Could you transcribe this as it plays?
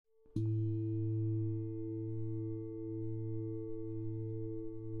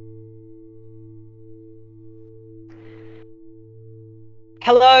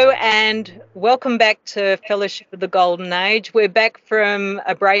Hello and welcome back to Fellowship of the Golden Age. We're back from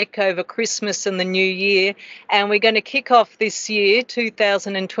a break over Christmas and the New Year, and we're going to kick off this year,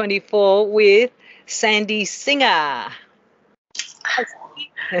 2024, with Sandy Singer.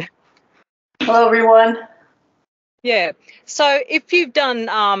 Hello, everyone. Yeah. So if you've done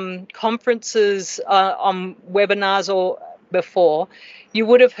conferences on webinars or before, you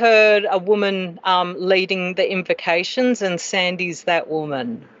would have heard a woman leading the invocations, and Sandy's that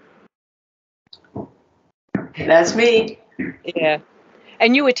woman. That's me. Yeah.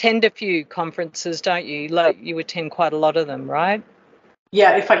 And you attend a few conferences, don't you? Like you attend quite a lot of them, right?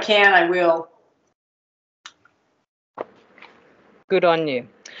 Yeah, if I can, I will. Good on you.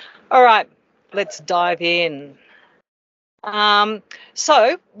 All right, let's dive in.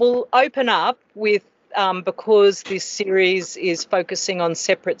 So we'll open up with, because this series is focusing on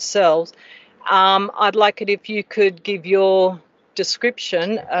separate selves, I'd like it if you could give your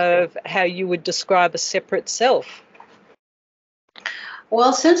description of how you would describe a separate self.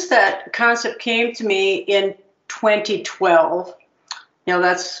 Well, since that concept came to me in 2012,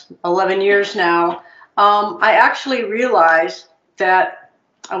 that's 11 years now, I actually realized that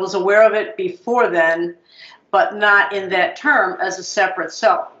I was aware of it before then, but not in that term as a separate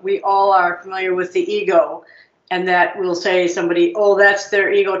self. We all are familiar with the ego, and that we'll say somebody, oh, that's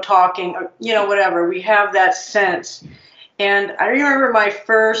their ego talking, or, whatever. We have that sense. And I remember my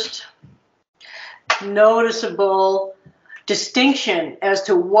first noticeable distinction as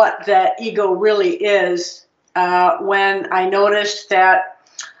to what that ego really is when I noticed that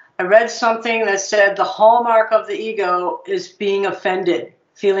I read something that said the hallmark of the ego is being offended,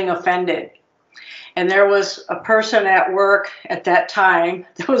 feeling offended. And there was a person at work at that time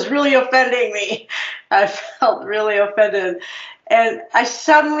that was really offending me. I felt really offended. And I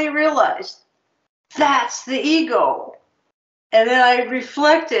suddenly realized that's the ego. And then I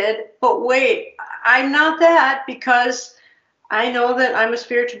reflected, but wait, I'm not that, because I know that I'm a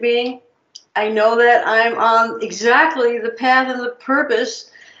spiritual being. I know that I'm on exactly the path and the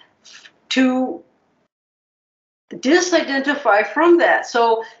purpose to disidentify from that.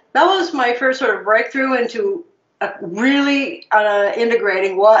 So that was my first sort of breakthrough into really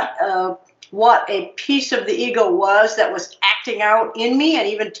integrating what a piece of the ego was that was acting out in me and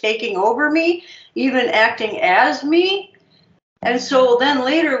even taking over me, even acting as me. And so then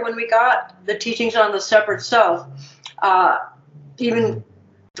later, when we got the teachings on the separate self, even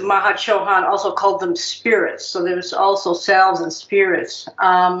the Mahat Chohan also called them spirits. So there's also selves and spirits.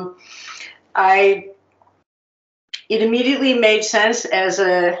 It immediately made sense as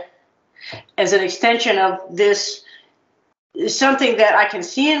an extension of this, something that I can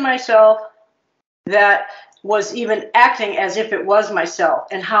see in myself that was even acting as if it was myself,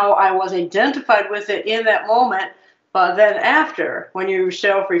 and how I was identified with it in that moment. But then after, when you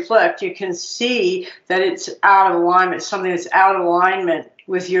self-reflect, you can see that it's out of alignment, something that's out of alignment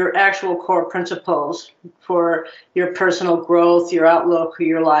with your actual core principles for your personal growth, your outlook,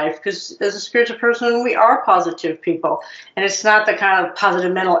 your life. Because as a spiritual person, we are positive people. And it's not the kind of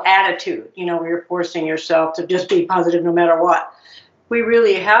positive mental attitude, where you're forcing yourself to just be positive no matter what. We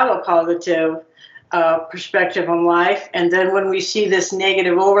really have a positive perspective on life, and then when we see this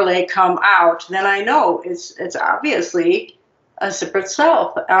negative overlay come out, then I know it's obviously a separate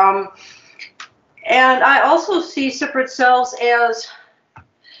self. And I also see separate selves as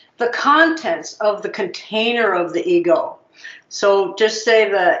the contents of the container of the ego. So just say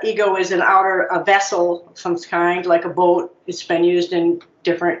the ego is a vessel of some kind, like a boat. It's been used in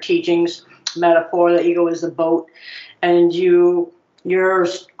different teachings, metaphor. The ego is the boat, and you're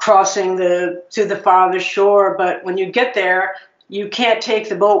crossing to the farthest shore, but when you get there, you can't take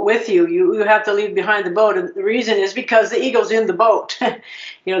the boat with you. You have to leave behind the boat, and the reason is because the ego's in the boat. The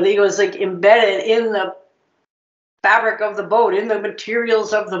ego is like embedded in the fabric of the boat, in the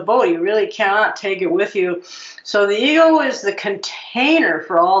materials of the boat. You really cannot take it with you. So the ego is the container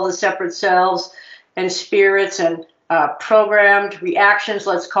for all the separate selves and spirits and programmed reactions,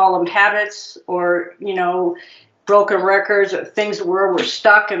 let's call them habits, or, broken records, or things where we're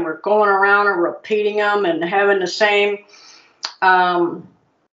stuck and we're going around and repeating them and having the same,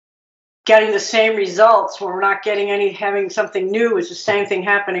 getting the same results where we're not having something new. It's the same thing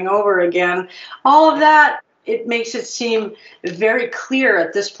happening over again. All of that, it makes it seem very clear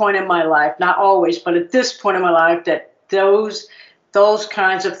at this point in my life, not always, but at this point in my life, that those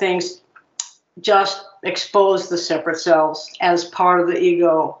kinds of things just expose the separate selves as part of the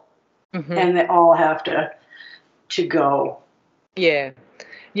ego. Mm-hmm. And they all have to go. Yeah.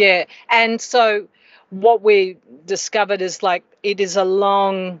 And so what we discovered is, like, it is a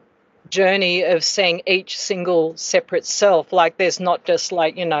long journey of seeing each single separate self. Like there's not just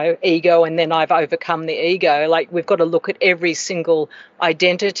like, ego and then I've overcome the ego. Like we've got to look at every single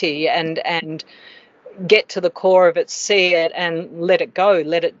identity and get to the core of it, see it, and let it go,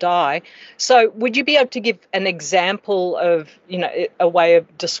 let it die. So would you be able to give an example of, a way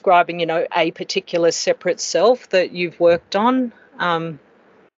of describing, a particular separate self that you've worked on?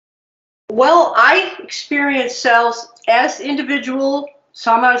 Well, I experience selves as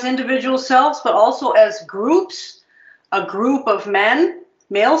some as individual selves, but also as groups, a group of men,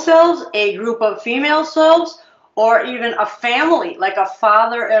 male selves, a group of female selves, or even a family, like a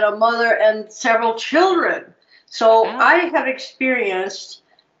father and a mother and several children. So I have experienced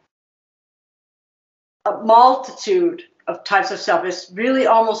a multitude of types of self. It's really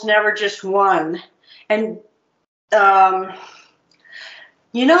almost never just one. And,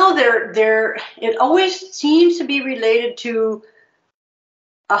 it always seems to be related to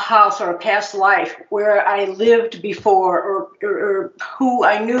a house or a past life where I lived before, or who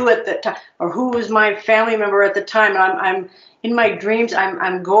I knew at the time, or who was my family member at the time. I'm in my dreams.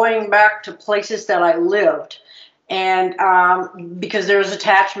 I'm going back to places that I lived, and because there was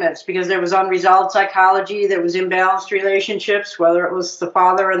attachments, because there was unresolved psychology, there was imbalanced relationships, whether it was the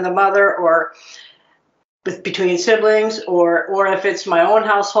father and the mother, or between siblings, or if it's my own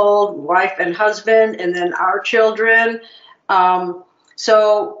household, wife and husband, and then our children.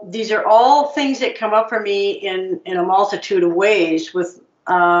 So these are all things that come up for me in a multitude of ways, with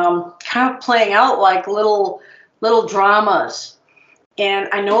kind of playing out like little dramas. And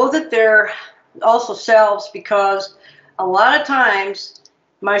I know that they're also selves, because a lot of times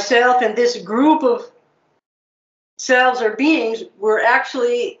myself and this group of selves or beings were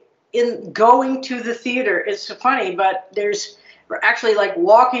actually going to the theater. It's so funny, but we're actually like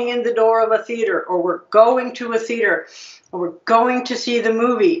walking in the door of a theater, or we're going to a theater, or we're going to see the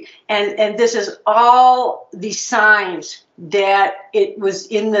movie. And this is all these signs that it was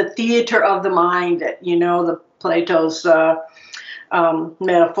in the theater of the mind, that, the Plato's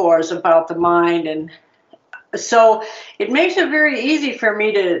metaphors about the mind. And so it makes it very easy for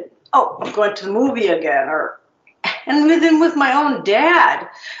me to, I'm going to the movie again, and then with my own dad,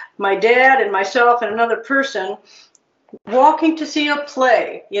 my dad and myself and another person, walking to see a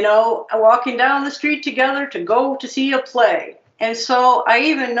play, walking down the street together to go to see a play. And so I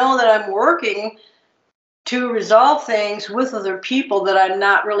even know that I'm working to resolve things with other people that I'm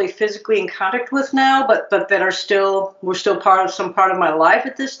not really physically in contact with now, but that we're still part of my life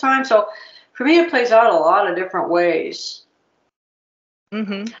at this time. So for me, it plays out a lot of different ways.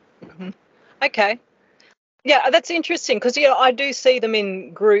 Okay. Yeah, that's interesting, because I do see them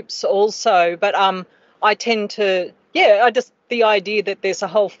in groups also, but I tend to, the idea that there's a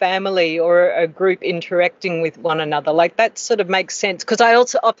whole family or a group interacting with one another, like that sort of makes sense, because I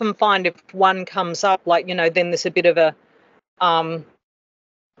also often find if one comes up, like, then there's a bit of a,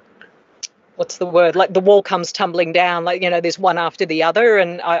 what's the word, like the wall comes tumbling down, like, there's one after the other,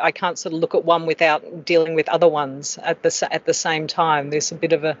 and I can't sort of look at one without dealing with other ones at the same time. There's a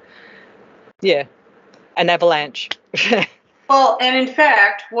bit of an avalanche. Well, and in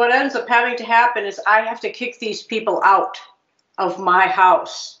fact, what ends up having to happen is I have to kick these people out of my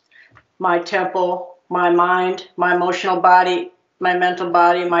house, my temple, my mind, my emotional body, my mental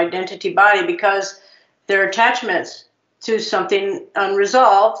body, my identity body, because they're attachments to something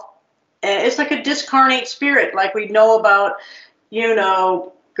unresolved. And it's like a discarnate spirit, like we know about,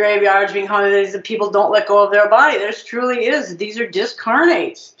 graveyards being haunted, that people don't let go of their body. There's truly is. These are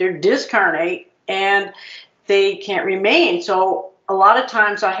discarnates. They're discarnate, and they can't remain. So a lot of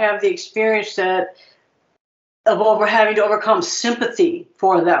times I have the experience of having to overcome sympathy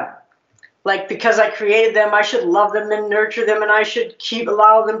for them. Like, because I created them, I should love them and nurture them, and I should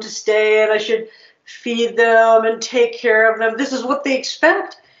allow them to stay, and I should feed them and take care of them. This is what they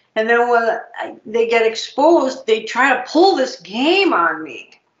expect. And then when they get exposed, they try to pull this game on me.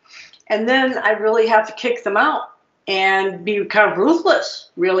 And then I really have to kick them out and be kind of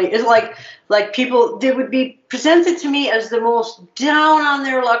ruthless, really. It's like people, they would be presented to me as the most down on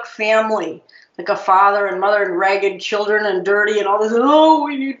their luck family, like a father and mother and ragged children and dirty and all this,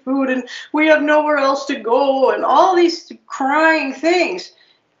 we need food and we have nowhere else to go and all these crying things.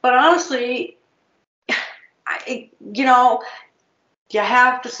 But honestly, you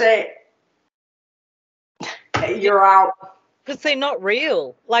have to say, you're out. Because they're not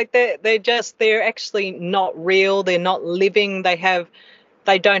real. Like they're actually not real. They're not living. They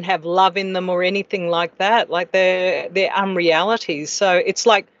don't have love in them or anything like that. Like they're unrealities. So it's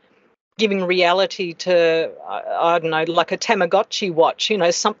like, giving reality to, I don't know, like a Tamagotchi watch,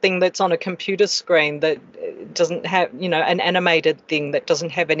 something that's on a computer screen that doesn't have, an animated thing that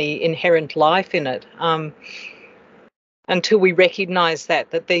doesn't have any inherent life in it. Until we recognize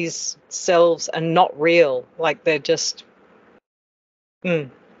that these selves are not real, like they're just.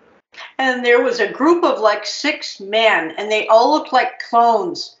 And there was a group of like 6 men, and they all looked like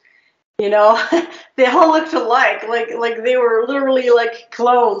clones. They all looked alike, like they were literally like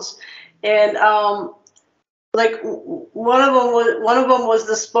clones. And like one of them was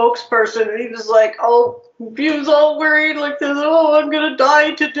the spokesperson, and he was like, oh, he was all worried like this. Oh, I'm gonna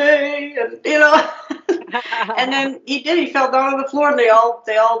die today, and and then he fell down on the floor, and they all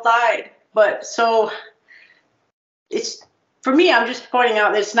died. But so it's, for me, I'm just pointing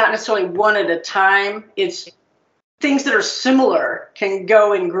out that it's not necessarily one at a time. It's things that are similar can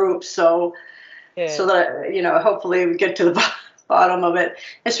go in groups. So that hopefully we get to the bottom of it.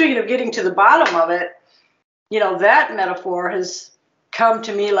 And speaking of getting to the bottom of it, that metaphor has come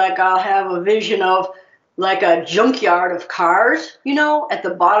to me like I'll have a vision of like a junkyard of cars, at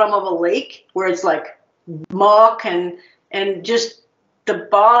the bottom of a lake where it's like muck and just the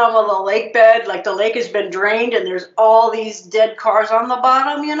bottom of the lake bed, like the lake has been drained and there's all these dead cars on the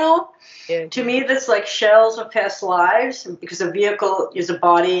bottom, Yeah. To me, that's like shells of past lives, because a vehicle is a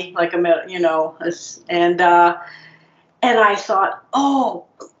body, like and I thought, oh,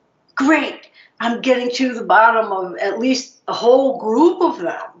 great. I'm getting to the bottom of at least a whole group of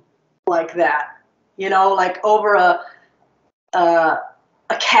them like that, like over a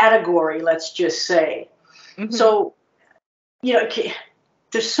category, let's just say. Mm-hmm. So,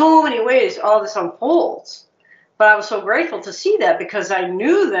 there's so many ways all this unfolds, but I was so grateful to see that, because I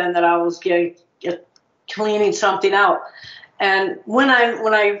knew then that I was cleaning something out. And when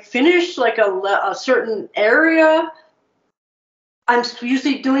I finish like a certain area, I'm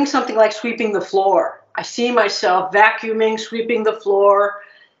usually doing something like sweeping the floor. I see myself vacuuming, sweeping the floor,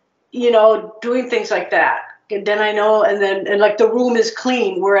 doing things like that. And then I know, and like the room is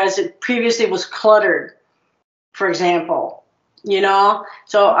clean, whereas it previously was cluttered, for example,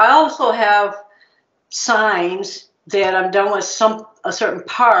 So I also have signs that I'm done with a certain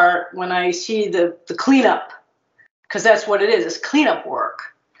part when I see the cleanup, because that's what it is. It's cleanup work.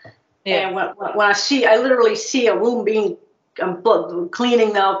 Yeah. And when I literally see a room I'm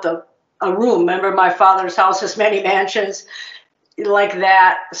cleaning out a room. Remember, my father's house has many mansions like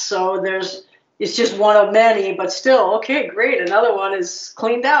that. So it's just one of many, but still, okay, great. Another one is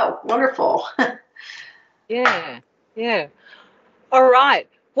cleaned out. Wonderful. Yeah. Yeah. All right.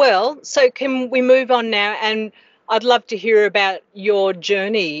 Well, so can we move on now? And I'd love to hear about your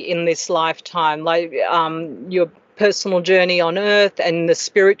journey in this lifetime, like your personal journey on Earth and the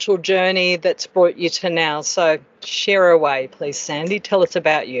spiritual journey that's brought you to now. So share away, please, Sandy. Tell us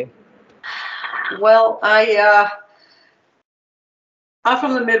about you. Well, I'm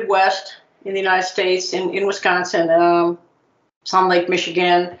from the Midwest in the United States, in Wisconsin, Salt Lake,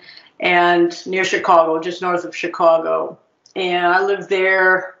 Michigan, and near Chicago, just north of Chicago. And I lived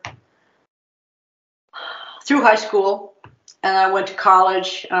there through high school, and I went to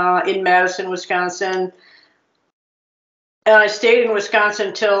college in Madison, Wisconsin. And I stayed in Wisconsin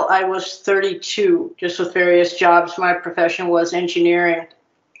until I was 32, just with various jobs. My profession was engineering.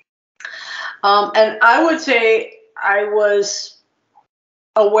 And I would say I was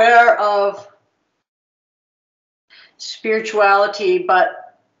aware of spirituality,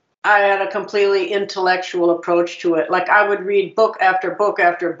 but I had a completely intellectual approach to it. Like I would read book after book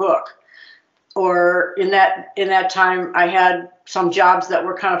after book. Or in that time, I had some jobs that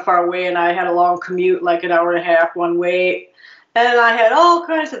were kind of far away, and I had a long commute, like an hour and a half one way. And I had all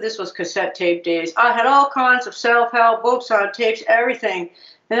kinds of, this was cassette tape days. I had all kinds of self-help books on tapes, everything.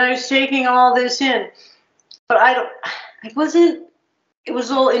 And I was taking all this in. But it was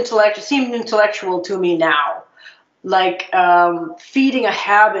all intellectual. It seemed intellectual to me now. Like feeding a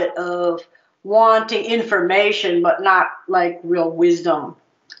habit of wanting information, but not like real wisdom.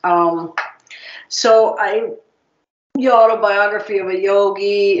 So the autobiography of a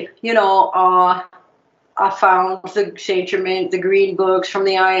yogi, I found the Saint Germain, the green books from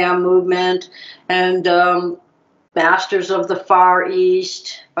the I Am movement, and Masters of the Far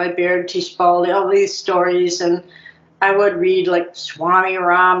East by Baird T. Spalding, all these stories. And I would read like Swami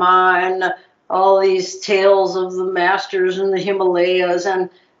Rama and all these tales of the masters in the Himalayas. And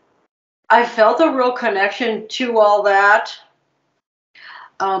I felt a real connection to all that.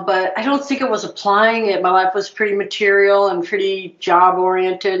 But I don't think I was applying it. My life was pretty material and pretty job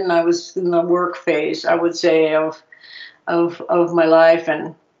oriented, and I was in the work phase, I would say, of my life.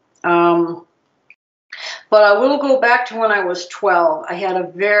 And But I will go back to when I was 12. I had a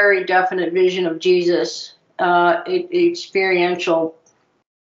very definite vision of Jesus, experiential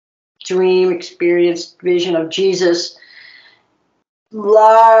dream, experienced vision of Jesus.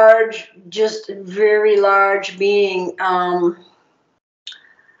 Large, just very large being. And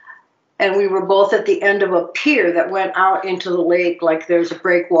we were both at the end of a pier that went out into the lake, like there's a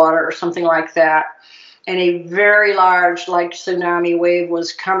breakwater or something like that. And a very large, like tsunami wave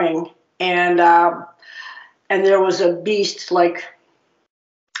was coming. And there was a beast, like,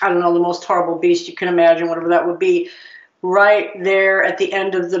 I don't know, the most horrible beast you can imagine, whatever that would be, right there at the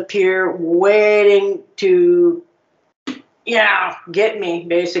end of the pier, waiting to, get me,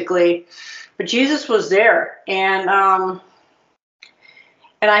 basically. But Jesus was there. And I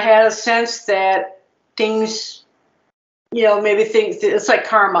had a sense that things, maybe things, it's like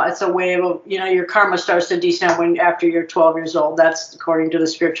karma. It's a wave of, your karma starts to descend after you're 12 years old. That's according to the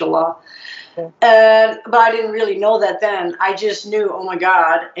spiritual law. But I didn't really know that then. I just knew, oh my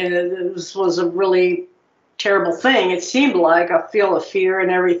God, and this was a really terrible thing. It seemed like I feel of fear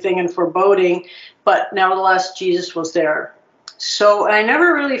and everything and foreboding, but nevertheless, Jesus was there. So I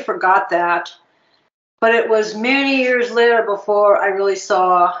never really forgot that. But it was many years later before I really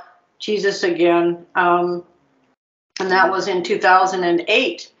saw Jesus again. And that was in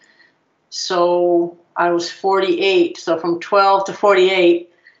 2008. So I was 48. So from 12 to 48,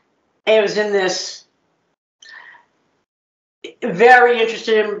 I was in this very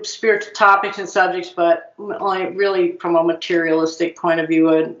interested in spiritual topics and subjects, but only really from a materialistic point of view,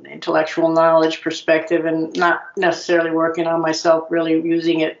 an intellectual knowledge perspective, and not necessarily working on myself, really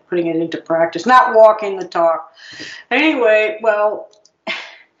using it, putting it into practice, not walking the talk. Anyway, well,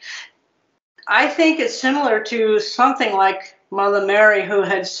 I think it's similar to something like Mother Mary, who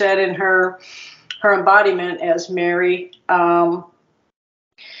had said in her embodiment as Mary,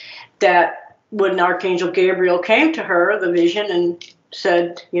 that when Archangel Gabriel came to her, the vision, and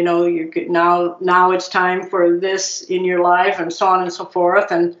said, you could now it's time for this in your life, and so on and so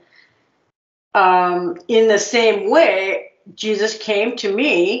forth. And in the same way, Jesus came to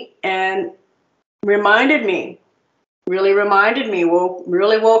me and reminded me, really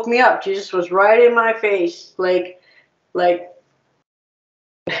woke me up. Jesus was right in my face, like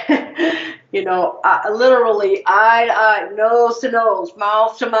literally eye to eye, nose to nose,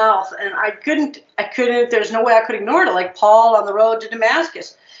 mouth to mouth. And I couldn't, there's no way I could ignore it. Like Paul on the road to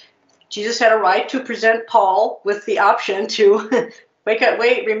Damascus. Jesus had a right to present Paul with the option to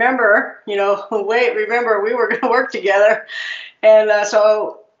remember, we were going to work together. And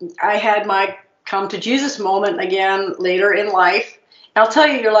so I had my come to Jesus moment again later in life. And I'll tell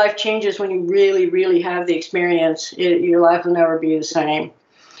you, your life changes when you really, really have the experience. Your life will never be the same.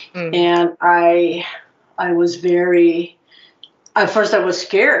 Mm. And I was at first I was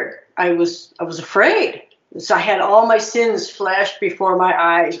scared. I was afraid. So I had all my sins flashed before my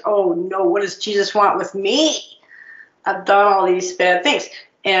eyes. Oh no, what does Jesus want with me? I've done all these bad things.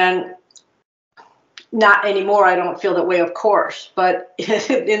 And not anymore, I don't feel that way, of course. But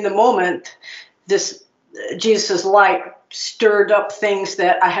in the moment, this Jesus' light stirred up things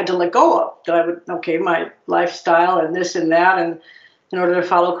that I had to let go of. That my lifestyle and this and that, and in order to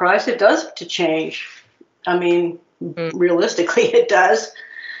follow Christ, it does have to change. I mean, realistically, it does.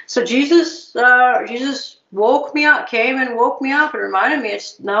 So Jesus woke me up, came and woke me up and reminded me,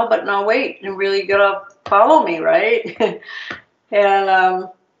 it's now, but now wait, and really gotta follow me, right? And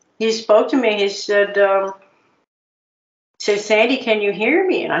he spoke to me. He said, Sandy, can you hear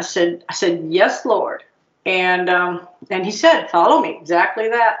me? And I said, yes, Lord. And he said, follow me, exactly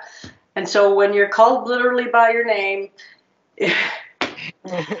that. And so when you're called literally by your name,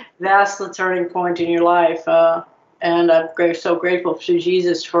 that's the turning point in your life. And I'm so grateful to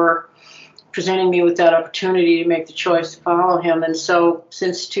Jesus for presenting me with that opportunity to make the choice to follow him. And so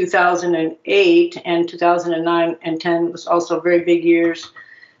since 2008 and 2009 and 10 was also very big years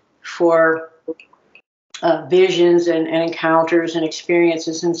for visions and encounters and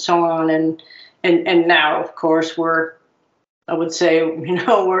experiences and so on. And now, of course, we're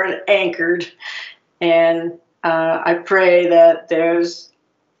anchored. And I pray that there's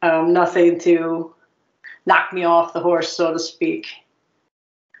nothing to knock me off the horse, so to speak.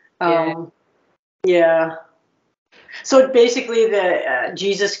 Yeah. So basically,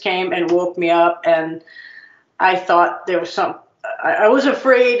 Jesus came and woke me up, and I thought there was I was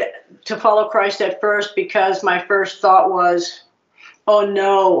afraid to follow Christ at first because my first thought was, oh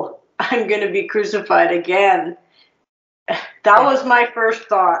no, I'm going to be crucified again. That was my first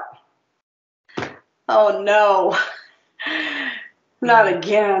thought. Oh no, not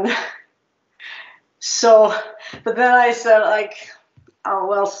again. So, but then I said, oh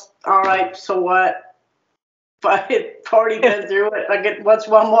well, all right, so what? but it's already been through it. Like it once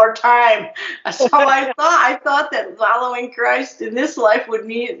one more time. So I thought that following Christ in this life would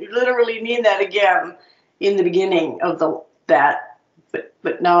literally mean that again in the beginning of that.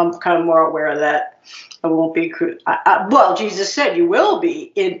 But now I'm kind of more aware of that. I won't be. Well, Jesus said you will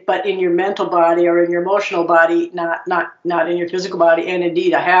be, but in your mental body or in your emotional body, not in your physical body. And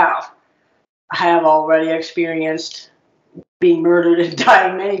indeed, I have already experienced being murdered and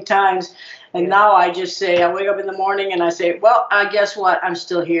dying many times. And now I just say, I wake up in the morning and I say, well, I guess what? I'm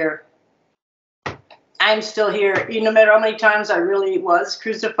still here. I'm still here. No matter how many times I really was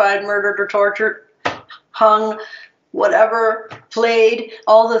crucified, murdered, or tortured, hung, whatever, played,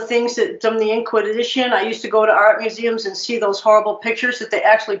 all the things that from the Inquisition. I used to go to art museums and see those horrible pictures that they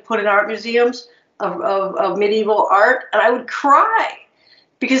actually put in art museums of medieval art. And I would cry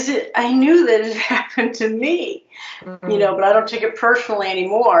because I knew that it happened to me, but I don't take it personally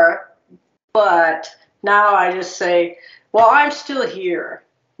anymore. But now I just say, well, I'm still here,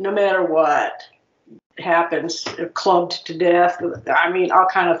 no matter what happens. Clubbed to death. I mean, all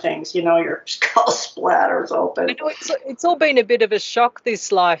kind of things. Your skull splatters open. It's all been a bit of a shock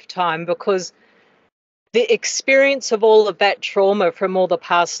this lifetime because the experience of all of that trauma from all the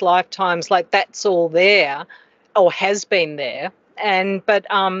past lifetimes, like that's all there, or has been there. But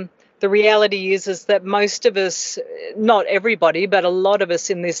the reality is that most of us, not everybody, but a lot of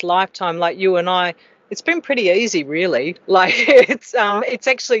us in this lifetime, like you and I, it's been pretty easy, really. Like it's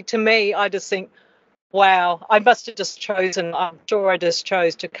actually, to me, I just think, wow, I must have just chosen. I'm sure I just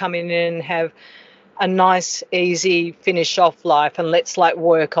chose to come in and have a nice, easy finish off life, and let's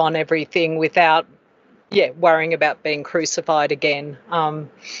work on everything without, worrying about being crucified again.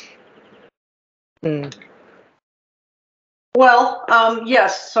 Well,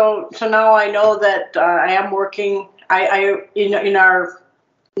 yes. So now I know that I am working. I in our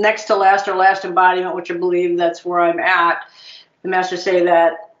next to last or last embodiment, which I believe that's where I'm at. The masters say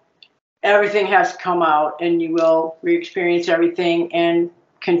that everything has to come out, and you will re-experience everything and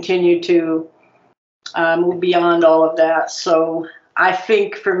continue to move beyond all of that. So I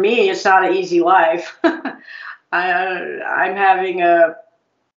think for me, it's not an easy life. I'm having a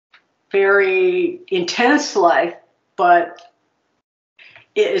very intense life, but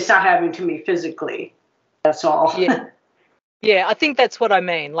it's not happening to me physically. That's all. Yeah, I think that's what I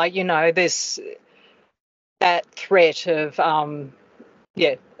mean. There's that threat of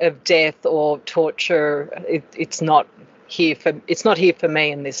of death or torture. It's not here for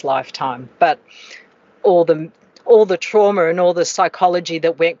me in this lifetime. But all the trauma and all the psychology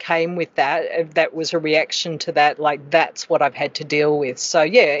that came with that was a reaction to that. That's what I've had to deal with. So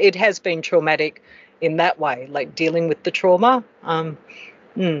it has been traumatic in that way, dealing with the trauma.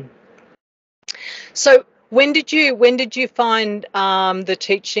 So when did you find the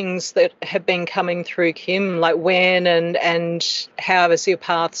teachings that have been coming through, Kim? When and how has your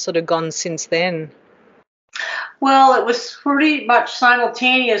path sort of gone since then? Well, it was pretty much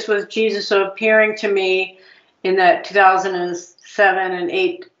simultaneous with Jesus appearing to me in that 2007 and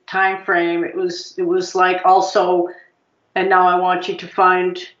 8 time frame. It was also, and now I want you to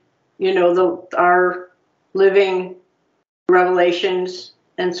find, our living revelations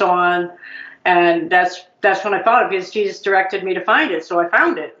and so on. And that's when I found it, because Jesus directed me to find it. So I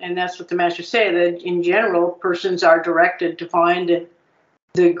found it. And that's what the masters say, that in general, persons are directed to find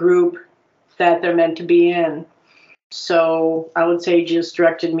the group that they're meant to be in. So I would say Jesus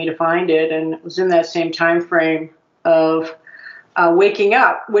directed me to find it. And it was in that same time frame of waking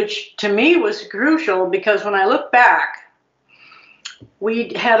up, which to me was crucial, because when I look back,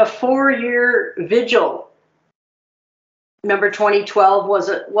 we had a 4-year vigil. Remember, 2012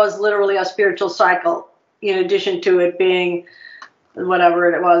 was literally a spiritual cycle, in addition to it being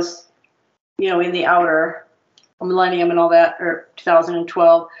whatever it was, in the outer millennium and all that, or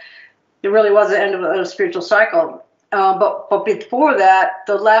 2012. It really was the end of a spiritual cycle. But before that,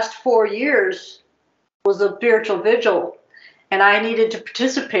 the last 4 years was a spiritual vigil, and I needed to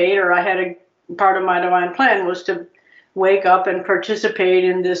participate, or I had a part of my divine plan was to wake up and participate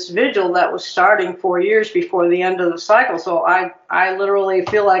in this vigil that was starting 4 years before the end of the cycle. So I literally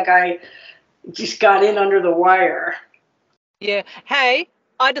feel like I just got in under the wire. Yeah. Hey,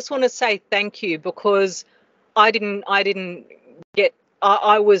 I just want to say thank you, because I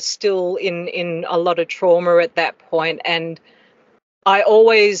was still in a lot of trauma at that point, and I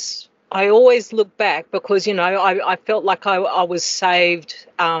always look back, because I felt like I was saved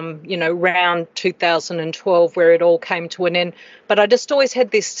around 2012, where it all came to an end, but I just always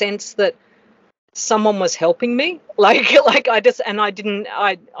had this sense that someone was helping me, I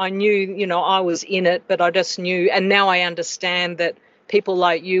knew I was in it, but I just knew, and now I understand that people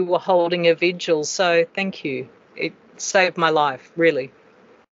like you were holding a vigil. So thank you. It saved my life, really.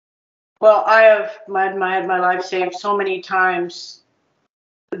 Well, I have had my life saved so many times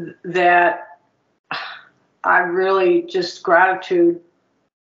that I really just gratitude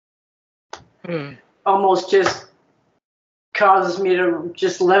almost just causes me to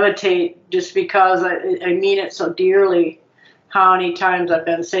just levitate, just because I mean it so dearly. How many times I've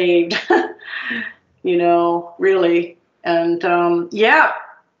been saved, you know, really. And yeah,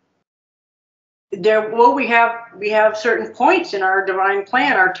 we have certain points in our divine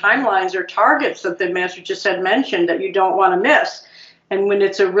plan, our timelines, or targets that the master just had mentioned that you don't want to miss. And when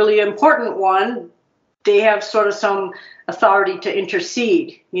it's a really important one, they have sort of some authority to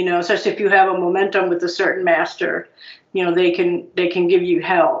intercede, you know, especially if you have a momentum with a certain master, you know, they can give you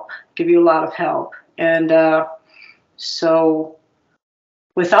help, give you a lot of help. And so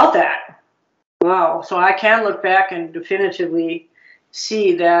without that, wow. So I can look back and definitively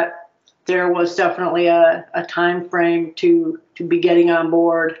see that there was definitely a time frame to be getting on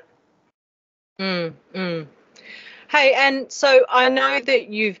board. Hey, and so I know that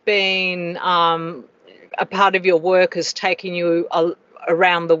you've been a part of your work has taken you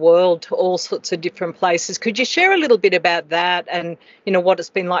around the world to all sorts of different places. Could you share a little bit about that, and you know what it's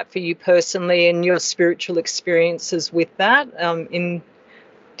been like for you personally and your spiritual experiences with that in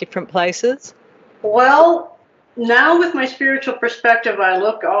different places? Well, now with my spiritual perspective, I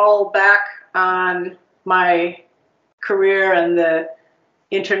look all back on my career and the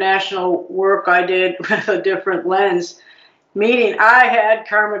international work I did with a different lens, meaning I had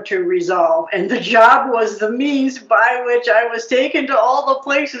karma to resolve, and the job was the means by which I was taken to all the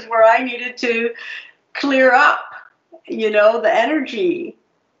places where I needed to clear up, you know, the energy,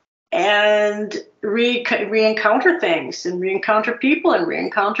 and re-encounter things, and re-encounter people, and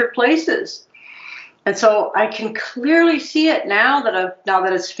re-encounter places. And so I can clearly see it now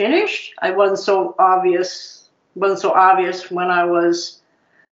that it's finished. It wasn't so obvious when I was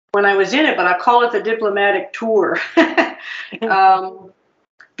in it, but I call it the diplomatic tour.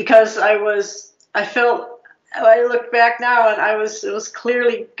 Because I look back now, and it was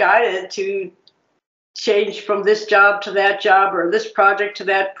clearly guided to change from this job to that job, or this project to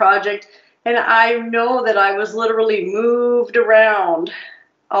that project. And I know that I was literally moved around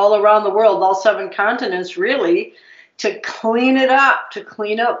all around the world, all 7 continents, really, to clean it up, to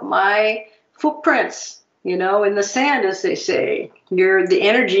clean up my footprints, you know, in the sand, as they say. The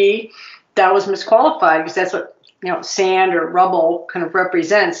energy that was misqualified, because that's what, you know, sand or rubble kind of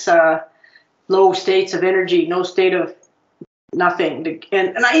represents, low states of energy, no state of nothing.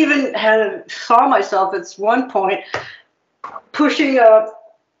 And I even saw myself at one point pushing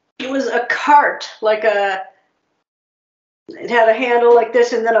it was a cart, it had a handle like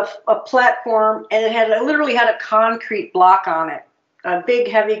this, and then a platform, and it literally had a concrete block on it, a big,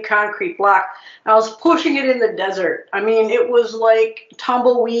 heavy concrete block. And I was pushing it in the desert. I mean, it was like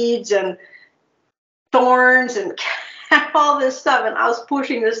tumbleweeds and thorns and all this stuff, and I was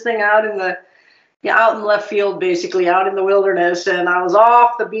pushing this thing out in left field, basically out in the wilderness, and I was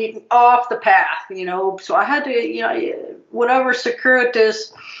off the path, you know. So I had to, you know, whatever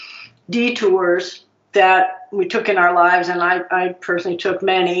circuitous detours that we took in our lives, and I personally took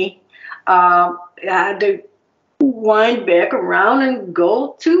many. I had to wind back around and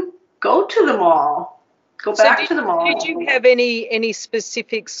go to them all. Go back to them all. Did you have any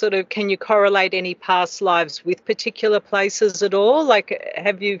specific sort of? Can you correlate any past lives with particular places at all? Like,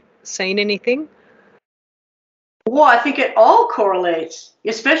 have you seen anything? Well, I think it all correlates,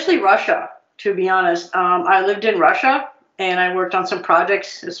 especially Russia. To be honest, I lived in Russia, and I worked on some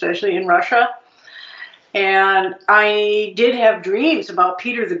projects, especially in Russia. And I did have dreams about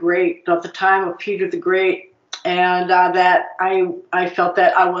Peter the Great, about the time of Peter the Great, and that I felt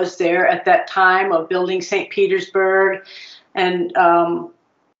that I was there at that time of building St. Petersburg, and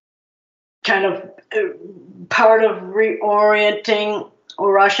kind of part of reorienting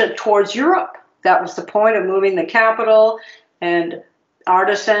Russia towards Europe. That was the point of moving the capital, and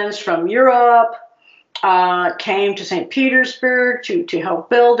artisans from Europe came to St. Petersburg to help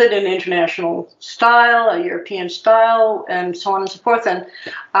build it in international style, a European style, and so on and so forth. And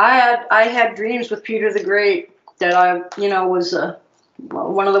I had dreams with Peter the Great that I, you know, was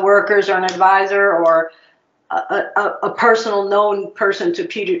one of the workers or an advisor or a personal known person to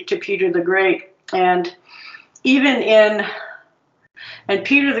Peter the Great. And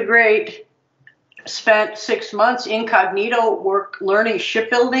Peter the Great spent 6 months incognito learning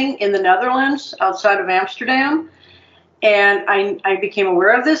shipbuilding in the Netherlands outside of Amsterdam. And I became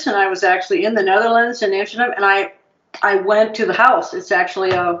aware of this, and I was actually in the Netherlands in Amsterdam, and I went to the house. It's actually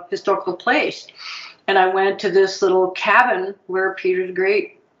a historical place. and I went to this little cabin where Peter the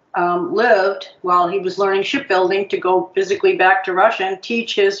Great lived while he was learning shipbuilding, to go physically back to Russia and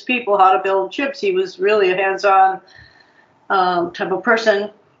teach his people how to build ships. He was really a hands-on type of person.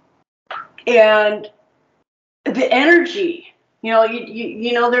 And the energy,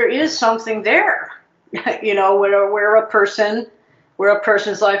 you know, there is something there, where a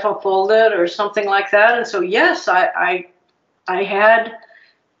person's life unfolded or something like that. And so, yes, I had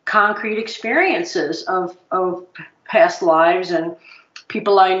concrete experiences of past lives and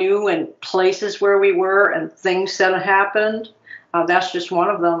people I knew and places where we were and things that had happened. That's just one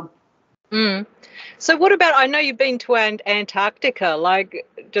of them. Mm. So what about, I know you've been to Antarctica, like,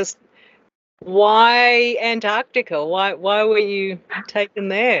 just why Antarctica? Why were you taken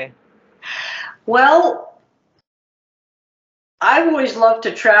there? Well, I've always loved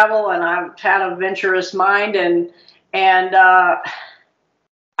to travel, and I've had a adventurous mind, and I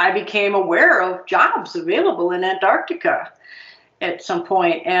became aware of jobs available in Antarctica at some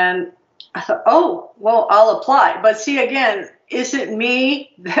point, and I thought, oh, well, I'll apply. But see, again, is it me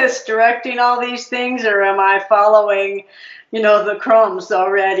that's directing all these things, or am I following, the crumbs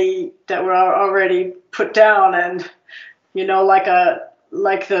already that were already put down, and like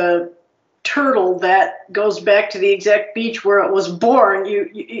the turtle that goes back to the exact beach where it was born. You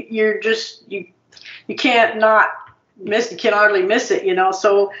can't not miss. You can hardly miss it.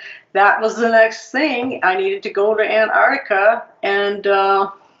 So that was the next thing. I needed to go to Antarctica, and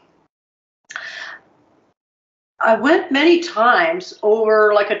I went many times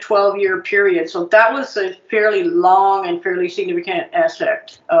over like a 12-year period. So that was a fairly long and fairly significant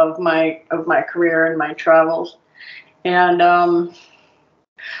aspect of my career and my travels. And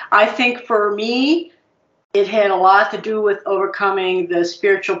I think for me, it had a lot to do with overcoming the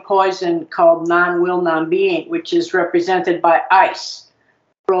spiritual poison called non-will, non-being, which is represented by ice,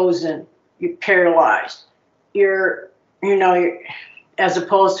 frozen, you're paralyzed. You're as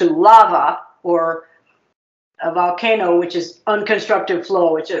opposed to lava or a volcano, which is unconstructive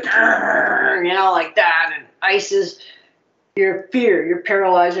flow, which is, like that. And ice is your fear. You're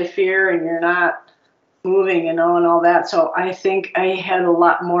paralyzed by fear and you're not moving, and all that. So I think I had a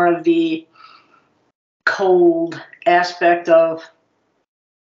lot more of the cold aspect of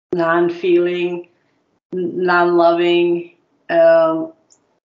non-feeling, non-loving. I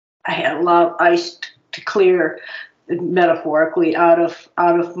had a lot of ice to clear, metaphorically, out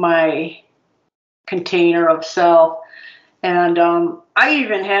of my container of self. And I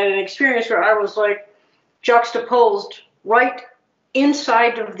even had an experience where I was like juxtaposed right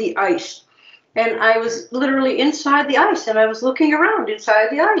inside of the ice. And I was literally inside the ice, and I was looking around inside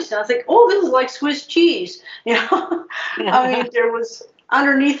the ice, and I was like, oh, this is like Swiss cheese. I mean, there was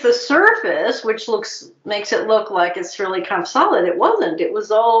underneath the surface, which makes it look like it's really kind of solid. It wasn't. It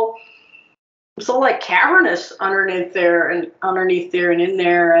was all like cavernous underneath there and in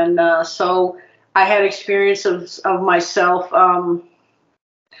there. And so I had experience of myself,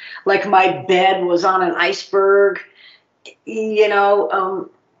 like my bed was on an iceberg,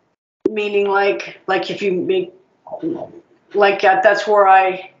 meaning like if you make, like that's where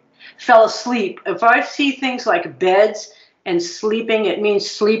I fell asleep. If I see things like beds and sleeping, it means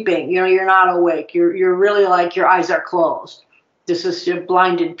sleeping. You're not awake. You're really like your eyes are closed. This is a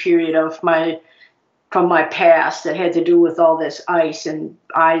blinded period from my past that had to do with all this ice and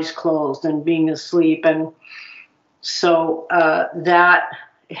eyes closed and being asleep. And so that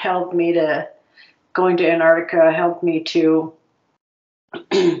helped me going to Antarctica helped me to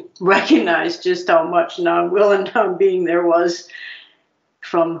recognize just how much non-will and non-being there was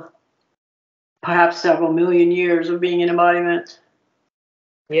from perhaps several million years of being in embodiment.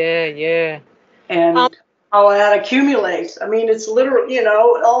 Yeah. And how that accumulates. I mean, it's literally,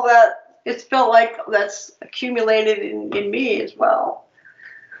 all that, it's felt like that's accumulated in me as well.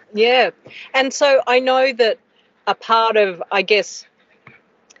 Yeah. And so I know that a part of, I guess,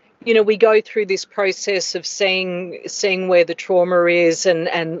 we go through this process of seeing where the trauma is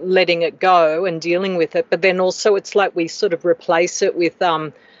and letting it go and dealing with it. But then also it's like we sort of replace it with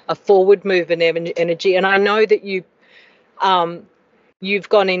a forward movement energy. And I know that you've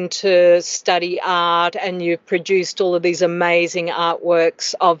gone into study art and you've produced all of these amazing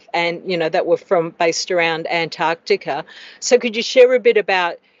artworks that were based around Antarctica. So could you share a bit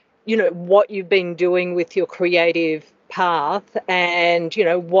about, what you've been doing with your creative path and,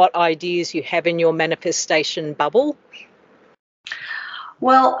 what ideas you have in your manifestation bubble?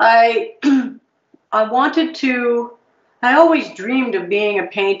 Well, I always dreamed of being a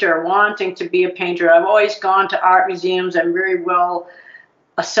painter, wanting to be a painter. I've always gone to art museums. I'm very well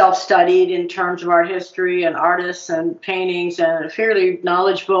self-studied in terms of art history and artists and paintings, and fairly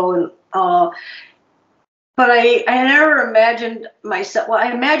knowledgeable. But I never imagined myself. Well,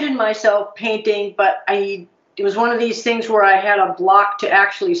 I imagined myself painting, but it was one of these things where I had a block to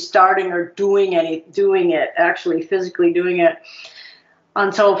actually starting or doing it, actually physically doing it.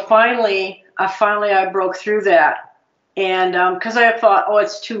 Until finally I broke through that, and because I thought, oh,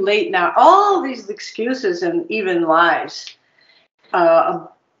 it's too late now. All these excuses and even lies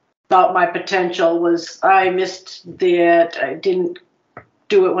about my potential was I missed that. I didn't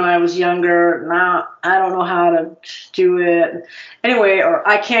do it when I was younger. Now I don't know how to do it. Anyway, or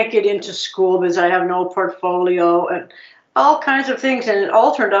I can't get into school because I have no portfolio and all kinds of things. And it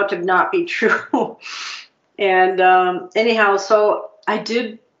all turned out to not be true. And anyhow, so I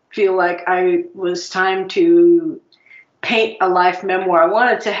did feel like I was time to paint a life memoir. I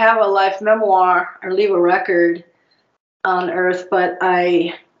wanted to have a life memoir or leave a record on Earth, but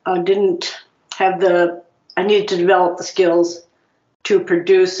I didn't have I needed to develop the skills to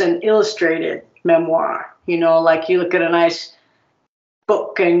produce an illustrated memoir. Like you look at a nice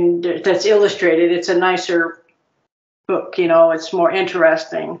book and that's illustrated, it's a nicer book, it's more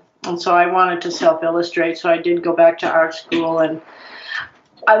interesting. And so I wanted to self-illustrate, so I did go back to art school, and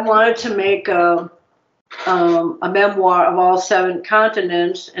I wanted to make a memoir of all 7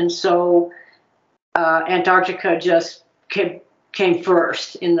 continents, and so Antarctica just came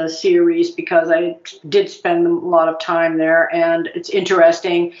first in the series because I did spend a lot of time there, and it's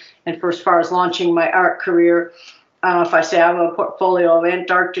interesting. And for as far as launching my art career, if I say I have a portfolio of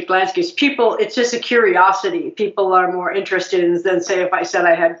Antarctic landscapes, it's just a curiosity. People are more interested in than say if I said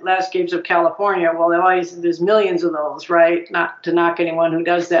I had landscapes of California. Well, there's millions of those, right? Not to knock anyone who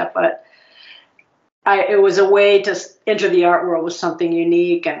does that, but it was a way to enter the art world with something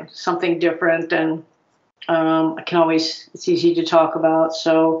unique and something different, and it's easy to talk about.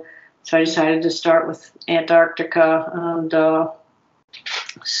 So I decided to start with Antarctica,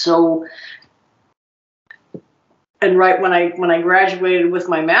 and right when I graduated with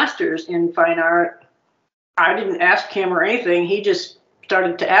my master's in fine art, I didn't ask him or anything. He just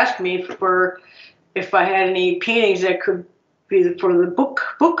started to ask me for if I had any paintings that could be for the book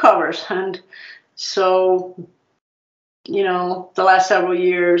covers. And so, the last several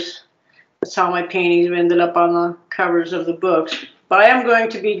years, that's how my paintings have ended up on the covers of the books. But I am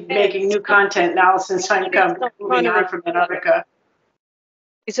going to be making new content now since I'm moving on from Antarctica.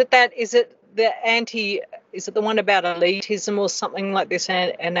 Is it the one about elitism or something like this,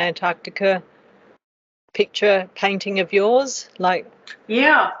 an Antarctica picture painting of yours?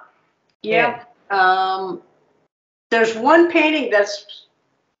 Yeah. There's one painting that's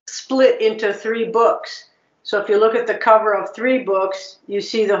split into 3 books. So if you look at the cover of 3 books, you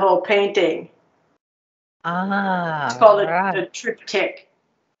see the whole painting. It's called a triptych.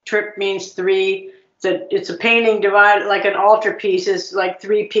 Trip means 3. It's a painting divided like an altarpiece is like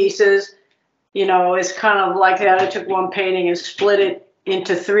 3 pieces. It's kind of like that. I took one painting and split it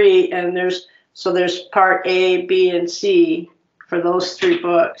into 3, and there's part A, B, and C for those 3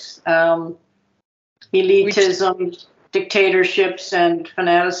 books. Elitism, dictatorships, and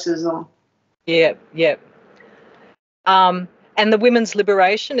fanaticism. Yeah. And the women's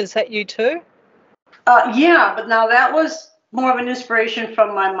liberation, is that you too? Yeah, but now that was more of an inspiration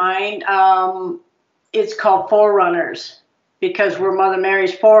from my mind. It's called Forerunners because we're Mother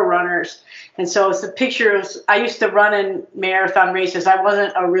Mary's forerunners. And so it's a picture of, I used to run in marathon races. I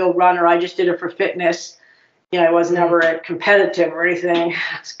wasn't a real runner. I just did it for fitness. I was never competitive or anything.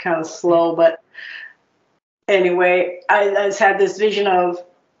 It's kind of slow, but anyway, I just had this vision of,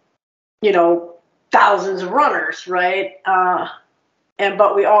 thousands of runners, right?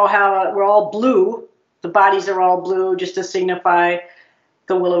 But we're all blue. The bodies are all blue just to signify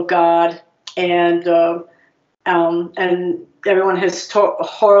the will of God. And everyone is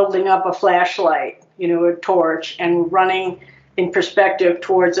holding up a flashlight, a torch, and running in perspective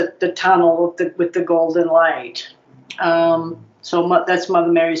towards the tunnel with the golden light. So that's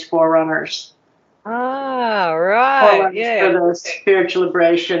Mother Mary's Forerunners. Ah, right. Yeah. For the spiritual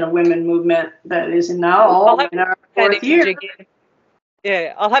liberation of women movement that is now in our 4th year. Again.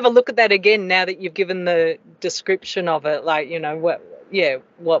 Yeah, I'll have a look at that again now that you've given the description of it,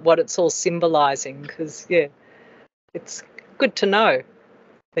 what it's all symbolizing, because it's good to know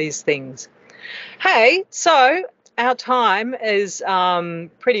these things. Hey, so our time is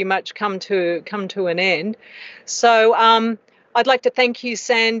pretty much come to an end. So I'd like to thank you,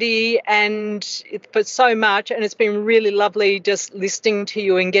 Sandy, and for so much. And it's been really lovely just listening to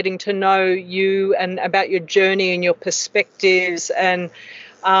you and getting to know you and about your journey and your perspectives. And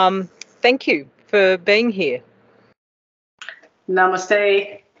thank you for being here.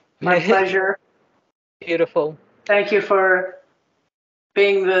 Namaste. My pleasure. Beautiful. Thank you for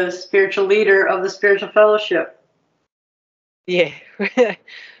being the spiritual leader of the spiritual fellowship. Yeah.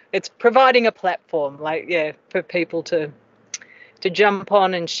 It's providing a platform, like, yeah, for people to jump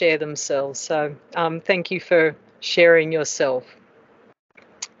on and share themselves. So thank you for sharing yourself.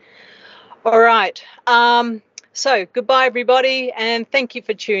 All right. So goodbye, everybody, and thank you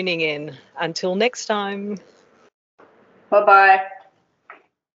for tuning in. Until next time. Bye-bye.